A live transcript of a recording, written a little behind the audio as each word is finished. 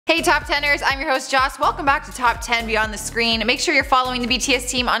Hey Top 10ers, I'm your host Joss. Welcome back to Top 10 Beyond the Screen. Make sure you're following the BTS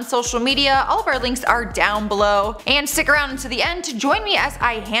team on social media. All of our links are down below. And stick around until the end to join me as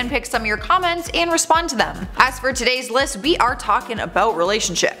I handpick some of your comments and respond to them. As for today's list, we are talking about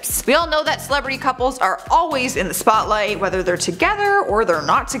relationships. We all know that celebrity couples are always in the spotlight, whether they're together or they're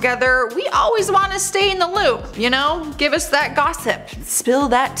not together. We always want to stay in the loop, you know? Give us that gossip, spill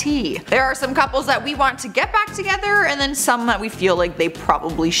that tea. There are some couples that we want to get back together, and then some that we feel like they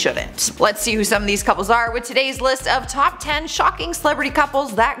probably shouldn't. Let's see who some of these couples are with today's list of top 10 shocking celebrity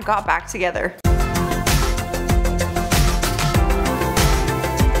couples that got back together.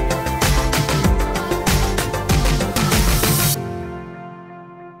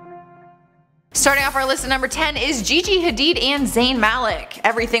 Starting off our list at number 10 is Gigi Hadid and Zayn Malik.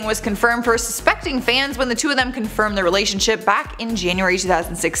 Everything was confirmed for suspecting fans when the two of them confirmed their relationship back in January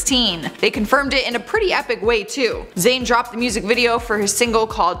 2016. They confirmed it in a pretty epic way too. Zayn dropped the music video for his single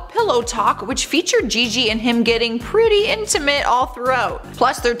called Pillow Talk, which featured Gigi and him getting pretty intimate all throughout.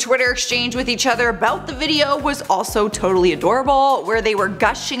 Plus their Twitter exchange with each other about the video was also totally adorable, where they were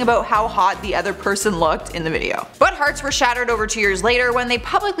gushing about how hot the other person looked in the video. But hearts were shattered over 2 years later when they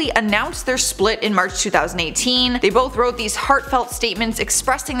publicly announced their split in March 2018. They both wrote these heartfelt statements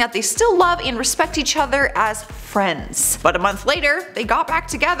expressing that they still love and respect each other as friends. But a month later, they got back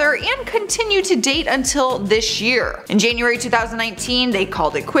together and continued to date until this year. In January 2019, they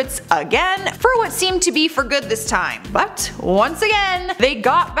called it quits again for what seemed to be for good this time. But once again, they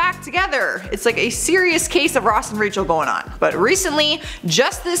got back together. It's like a serious case of Ross and Rachel going on. But recently,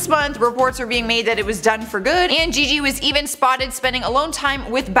 just this month, reports are being made that it was done for good, and Gigi was even spotted spending alone time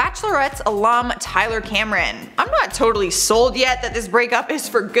with Bachelorette's alum Tyler Cameron. I'm not totally sold yet that this breakup is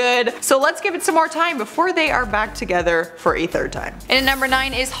for good, so let's give it some more time before they are back together for a third time. And at number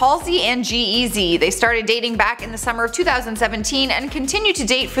 9 is Halsey and G-Eazy. They started dating back in the summer of 2017 and continued to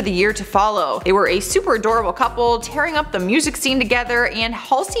date for the year to follow. They were a super adorable couple, tearing up the music scene together, and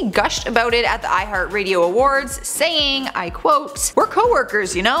Halsey gushed about it at the iHeartRadio Awards, saying, I quote, "We're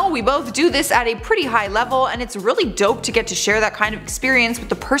co-workers, you know? We both do this at a pretty high level, and it's really dope to get to share that kind of experience with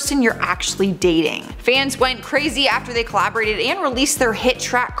the person you're actually dating." Fans went crazy after they collaborated and released their hit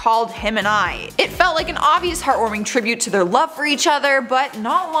track called Him and I. It felt like an obvious heartwarming tribute to their love for each other, but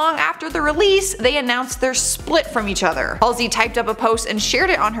not long after the release, they announced their split from each other. Halsey typed up a post and shared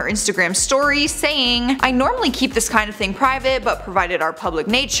it on her Instagram story, saying, "I normally keep this kind of thing private, but provided our public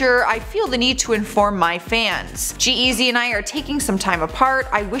nature, I feel the need to inform my fans. G-Eazy and I are taking some time apart.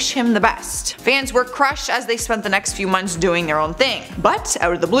 I wish him the best." Fans were crushed as they spent the next few months doing their own thing. But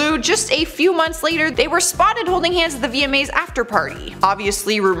out of the blue, just a few months later, they were spotted holding hands at the VMAs after party.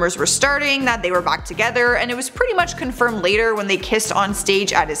 Obviously, rumors were starting that they were back together, and it was pretty much confirmed later when they kissed on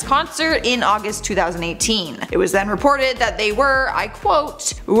stage at his concert in August 2018. It was then reported that they were, I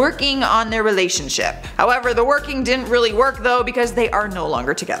quote, "working on their relationship." However, the working didn't really work though, because they are no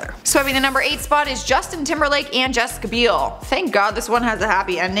longer together. Sweeping the number 8 spot is Justin Timberlake and Jessica Biel. Thank God this one has a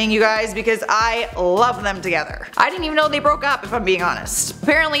happy ending, you guys, because I love them together. I didn't even know they broke up, if I'm being honest.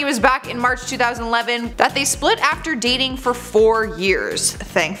 Apparently it was back in March 2011 that they split after dating for 4 years.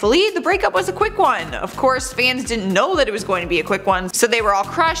 Thankfully, the breakup was a quick one. Of course, fans didn't know that it was going to be a quick one, so they were all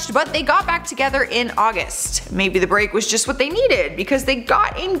crushed, but they got back together in August. Maybe the break was just what they needed, because they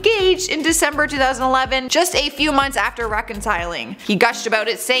got engaged in December 2011, just a few months after reconciling. He gushed about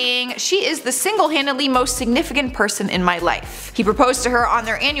it, saying, "She is the single-handedly most significant person in my life." He proposed to her on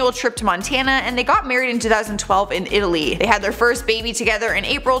their annual trip to Montana, and they got married in 2012 in Italy. They had their first baby together in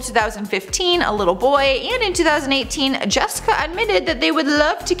April 2015, a little boy, and in 2018, Jessica admitted that they would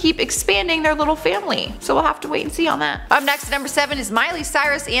love to keep expanding their little family. So we'll have to wait and see on that. Up next at number 7 is Miley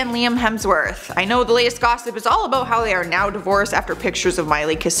Cyrus and Liam Hemsworth. I know the latest gossip is all about how they are now divorced after pictures of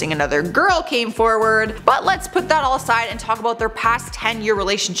Miley kissing another girl came forward, but let's put that all aside and talk about their past 10-year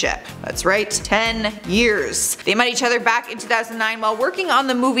relationship. That's right, 10 years. They met each other back in 2009 while working on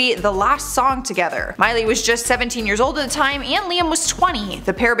the movie The Last Song together. Miley was just 17 years old at the time and Liam was 20.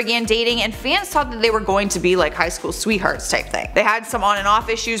 The pair began dating and fans thought that they were going to be like high school sweethearts type thing. They had some on and off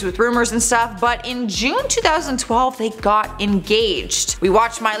issues with rumors and stuff, but in June 2012 they got engaged. We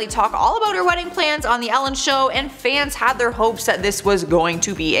watched Miley talk all about her wedding plans on The Ellen Show, and fans had their hopes that this was going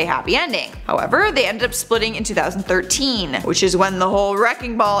to be a happy ending. However, they ended up splitting in 2013, which is when the whole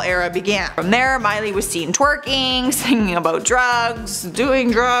Wrecking Ball era began. From there, Miley was seen twerking, singing about drugs,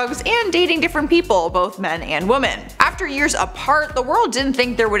 doing drugs, and dating different people, both men and women. After years apart, the world didn't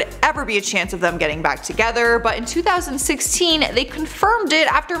think there would ever ever be a chance of them getting back together, but in 2016 they confirmed it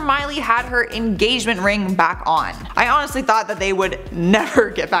after Miley had her engagement ring back on. I honestly thought that they would never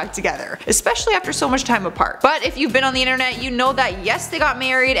get back together, especially after so much time apart. But if you've been on the internet, you know that yes, they got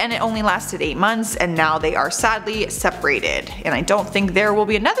married and it only lasted 8 months, and now they are sadly separated. And I don't think there will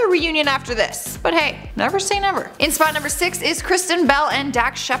be another reunion after this. But hey, never say never. In spot number 6 is Kristen Bell and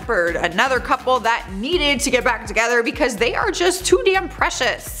Dax Shepard, another couple that needed to get back together because they are just too damn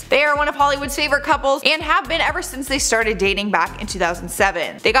precious. They are one of Hollywood's favorite couples and have been ever since they started dating back in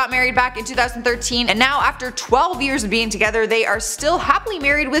 2007. They got married back in 2013, and now after 12 years of being together, they are still happily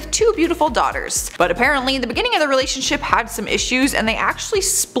married with 2 beautiful daughters. But apparently the beginning of the relationship had some issues and they actually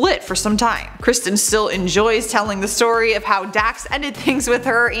split for some time. Kristen still enjoys telling the story of how Dax ended things with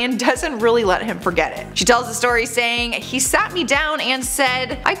her and doesn't really let him forget it. She tells the story saying, "He sat me down and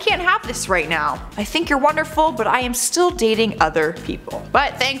said, I can't have this right now. I think you're wonderful, but I am still dating other people."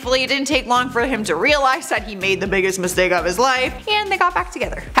 But thankfully it didn't take long for him to realize that he made the biggest mistake of his life, and they got back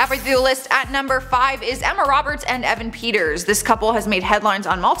together. Halfway through the list at number 5 is Emma Roberts and Evan Peters. This couple has made headlines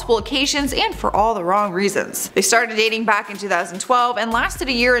on multiple occasions and for all the wrong reasons. They started dating back in 2012 and lasted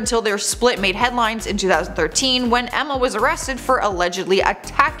a year until their split made headlines in 2013 when Emma was arrested for allegedly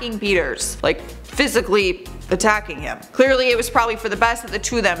attacking Peters. Like, physically attacking him. Clearly it was probably for the best that the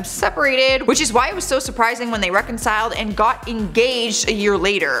two of them separated, which is why it was so surprising when they reconciled and got engaged a year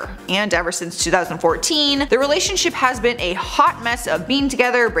later. And ever since 2014, the relationship has been a hot mess of being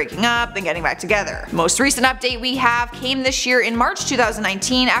together, breaking up, then getting back together. The most recent update we have came this year in March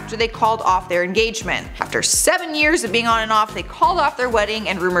 2019 after they called off their engagement. After 7 years of being on and off, they called off their wedding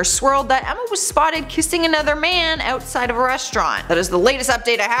and rumors swirled that Emma was spotted kissing another man outside of a restaurant. That is the latest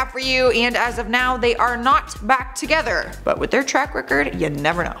update I have for you, and as of now they are not back together. But with their track record, you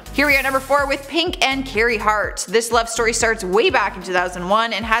never know. Here we are at number 4 with Pink and Carey Hart. This love story starts way back in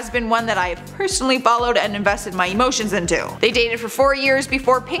 2001 and has been one that I have personally followed and invested my emotions into. They dated for 4 years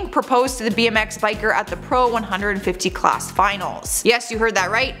before Pink proposed to the BMX biker at the Pro 150 class finals. Yes, you heard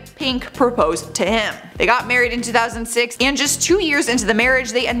that right, Pink proposed to him. They got married in 2006, and just 2 years into the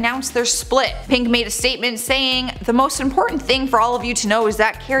marriage they announced their split. Pink made a statement saying, "The most important thing for all of you to know is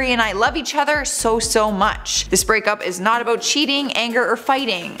that Carey and I love each other so much. This breakup is not about cheating, anger, or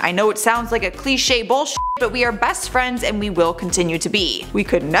fighting. I know it sounds like a cliche bullshit, but we are best friends and we will continue to be." We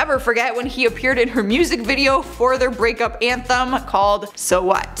could never forget when he appeared in her music video for their breakup anthem called So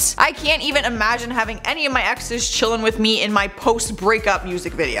What. I can't even imagine having any of my exes chilling with me in my post-breakup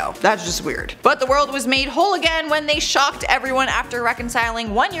music video. That's just weird. But the world was made whole again when they shocked everyone after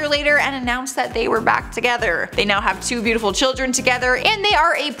reconciling 1 year later and announced that they were back together. They now have 2 beautiful children together, and they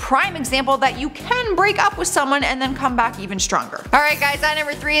are a prime example that you can break up with someone and then come back even stronger. Alright guys, at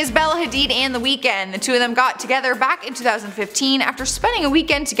number 3 is Bella Hadid and The Weeknd. The two of them got together back in 2015 after spending a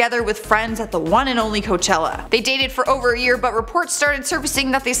weekend together with friends at the one and only Coachella. They dated for over a year, but reports started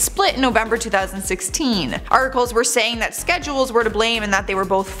surfacing that they split in November 2016. Articles were saying that schedules were to blame and that they were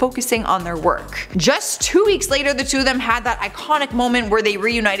both focusing on their work. Just 2 weeks later, the two of them had that iconic moment where they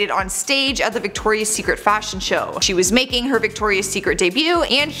reunited on stage at the Victoria's Secret fashion show. She was making her Victoria's Secret debut,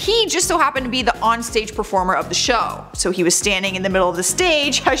 and he just so happened to be the on-stage performer of the show. So he was standing in the middle of the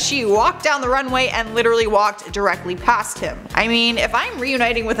stage as she walked down the runway and literally walked directly past him. I mean, if I'm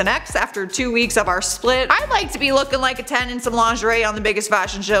reuniting with an ex after 2 weeks of our split, I'd like to be looking like a 10 in some lingerie on the biggest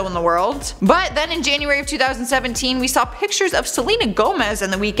fashion show in the world. But then in January of 2017, we saw pictures of Selena Gomez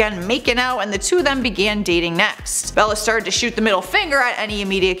and The Weeknd making out, and the two of them began dating next. Bella started to shoot the middle finger at any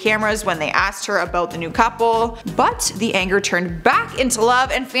media cameras when they asked her about the new couple, but the anger turned back into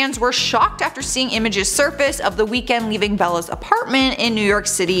love, and fans were shocked after seeing images surface of The Weeknd leaving Bella's apartment in New York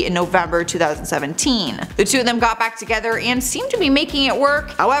City in November 2017. The two of them got back together and seemed to be making it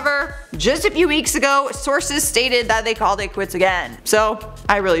work. However, just a few weeks ago, sources stated that they called it quits again. So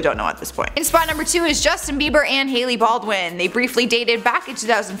I really don't know at this point. In spot number 2 is Justin Bieber and Hailey Baldwin. They briefly dated back in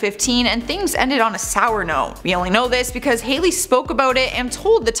 2015 and things ended on a sour note. We only know this because Hailey spoke about it and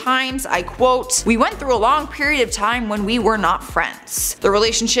told The Times, I quote, "We went through a long period of time when we were not friends." The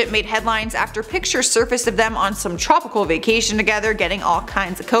relationship made headlines after pictures surfaced of them on some tropical vacation together getting all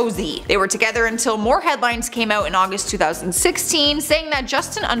kinds of cozy. They were together until more headlines came out in August 2016 saying that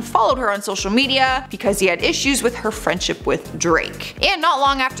Justin unfollowed her on social media because he had issues with her friendship with Drake. And not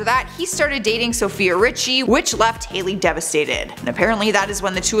long after that, he started dating Sophia Richie, which left Hailey devastated. And apparently that is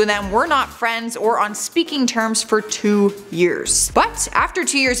when the two of them were not friends or on speaking terms for 2 years. But after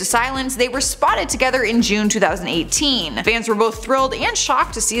 2 years of silence, they were spotted together in June 2018. Fans were both thrilled and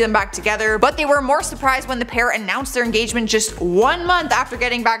shocked to see them back together, but they were more surprise when the pair announced their engagement just 1 month after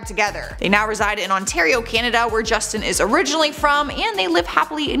getting back together. They now reside in Ontario, Canada, where Justin is originally from, and they live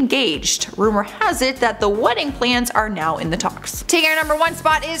happily engaged. Rumor has it that the wedding plans are now in the talks. Taking our number 1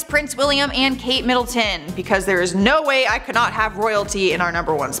 spot is Prince William and Kate Middleton, because there is no way I could not have royalty in our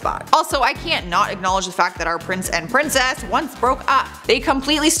number 1 spot. Also, I can't not acknowledge the fact that our prince and princess once broke up. They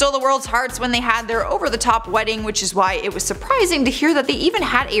completely stole the world's hearts when they had their over-the-top wedding, which is why it was surprising to hear that they even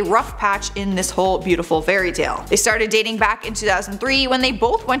had a rough patch in this whole beautiful fairy tale. They started dating back in 2003 when they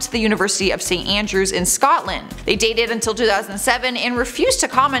both went to the University of St. Andrews in Scotland. They dated until 2007 and refused to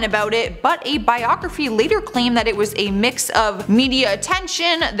comment about it, but a biography later claimed that it was a mix of media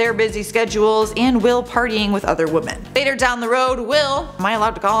attention, their busy schedules, and Will partying with other women. Later down the road, Will, am I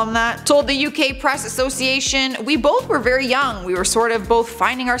allowed to call him that, told the UK Press Association, "We both were very young, we were sort of both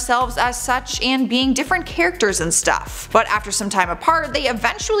finding ourselves as such and being different characters and stuff. But after some time apart, they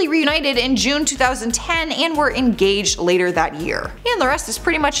eventually reunited in June 2010 and were engaged later that year." And the rest is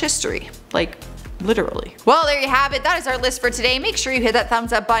pretty much history. Like, literally. Well, there you have it. That is our list for today. Make sure you hit that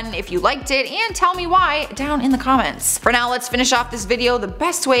thumbs up button if you liked it, and tell me why down in the comments. For now, let's finish off this video the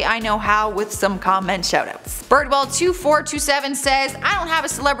best way I know how, with some comment shoutouts. Birdwell2427 says, "I don't have a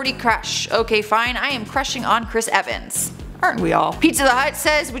celebrity crush. Okay, fine, I am crushing on Chris Evans." Aren't we all? Pizza the Hut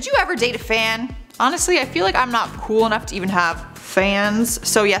says, "Would you ever date a fan?" Honestly, I feel like I'm not cool enough to even have fans,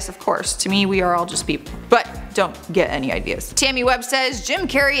 so yes, of course, to me we are all just people. But don't get any ideas. Tammy Webb says, "Jim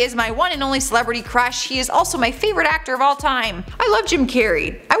Carrey is my one and only celebrity crush. He is also my favorite actor of all time." I love Jim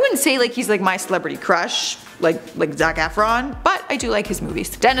Carrey. I wouldn't say like he's like my celebrity crush, like Zac Efron, but I do like his movies.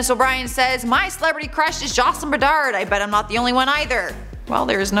 Dennis O'Brien says, "My celebrity crush is Jocelyn Bedard. I bet I'm not the only one either." Well,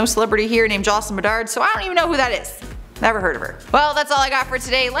 there is no celebrity here named Jocelyn Bedard, so I don't even know who that is. Never heard of her. Well, that's all I got for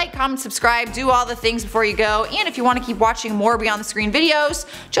today. Like, comment, subscribe, do all the things before you go, and if you want to keep watching more beyond the screen videos,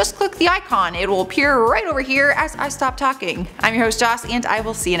 just click the icon. It will appear right over here as I stop talking. I'm your host Joss, and I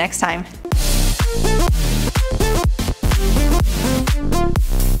will see you next time.